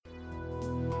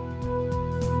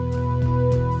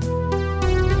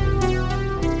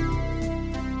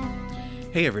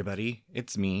Hey everybody,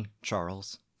 it's me,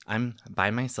 Charles. I'm by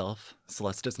myself.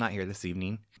 Celesta's not here this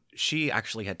evening. She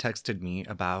actually had texted me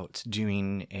about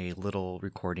doing a little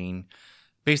recording,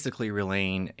 basically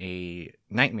relaying a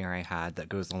nightmare I had that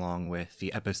goes along with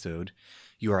the episode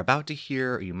you are about to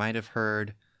hear or you might have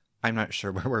heard. I'm not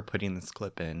sure where we're putting this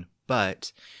clip in,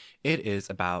 but it is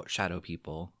about shadow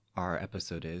people, our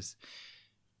episode is.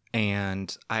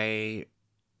 And I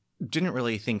didn't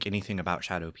really think anything about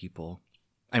shadow people.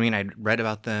 I mean, I'd read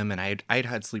about them and I'd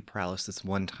had sleep paralysis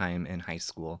one time in high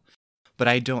school, but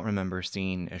I don't remember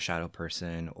seeing a shadow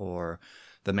person or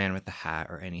the man with the hat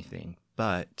or anything.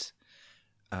 But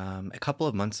a couple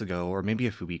of months ago, or maybe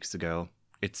a few weeks ago,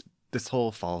 this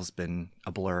whole fall's been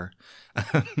a blur.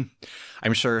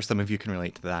 I'm sure some of you can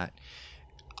relate to that.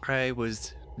 I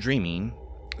was dreaming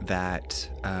that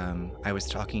I was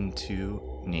talking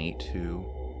to Nate, who,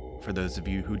 for those of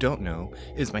you who don't know,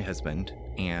 is my husband,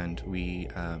 and we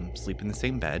sleep in the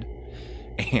same bed.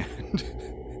 And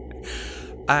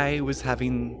I was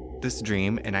having this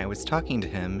dream, and I was talking to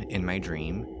him in my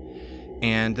dream,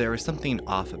 and there was something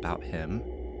off about him.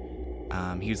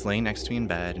 He was laying next to me in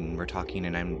bed, and we're talking,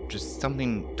 and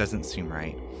something doesn't seem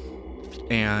right.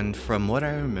 And from what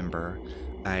I remember,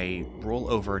 I roll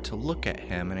over to look at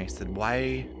him, and I said,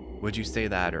 "Why would you say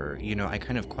that?" Or, I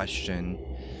kind of question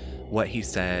what he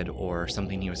said or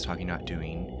something he was talking about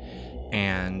doing.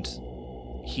 And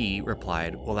he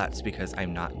replied, "Well, that's because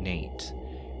I'm not Nate."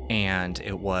 And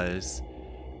it was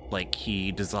like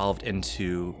he dissolved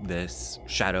into this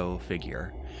shadow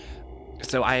figure.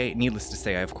 So needless to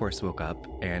say, I of course woke up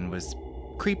and was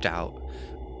creeped out.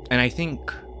 And I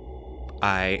think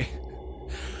I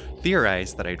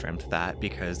theorized that I dreamt that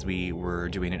because we were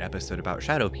doing an episode about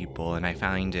shadow people, and I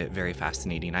find it very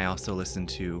fascinating. I also listen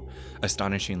to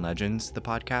Astonishing Legends, the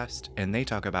podcast, and they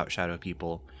talk about shadow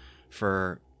people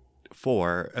for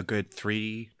a good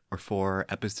 3 or 4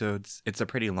 episodes. It's a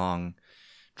pretty long,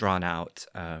 drawn out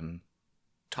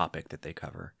topic that they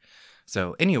cover.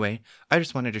 So anyway, I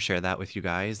just wanted to share that with you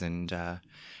guys, and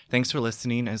thanks for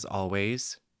listening as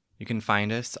always. You can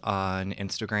find us on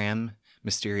Instagram,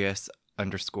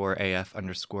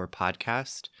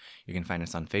 mysterious_AF_podcast. You can find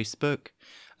us on Facebook.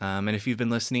 And if you've been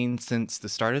listening since the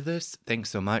start of this, thanks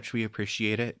so much. We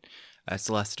appreciate it.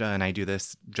 Celesta and I do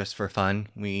this just for fun.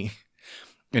 We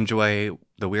enjoy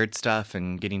the weird stuff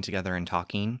and getting together and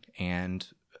talking. And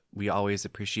we always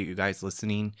appreciate you guys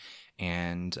listening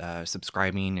and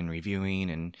subscribing and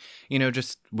reviewing. And,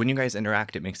 just when you guys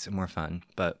interact, it makes it more fun.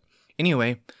 But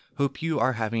anyway, hope you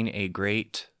are having a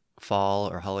great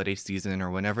fall or holiday season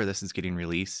or whenever this is getting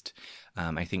released.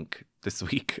 I think this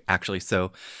week, actually.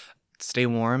 So stay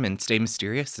warm and stay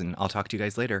mysterious, and I'll talk to you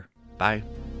guys later. Bye.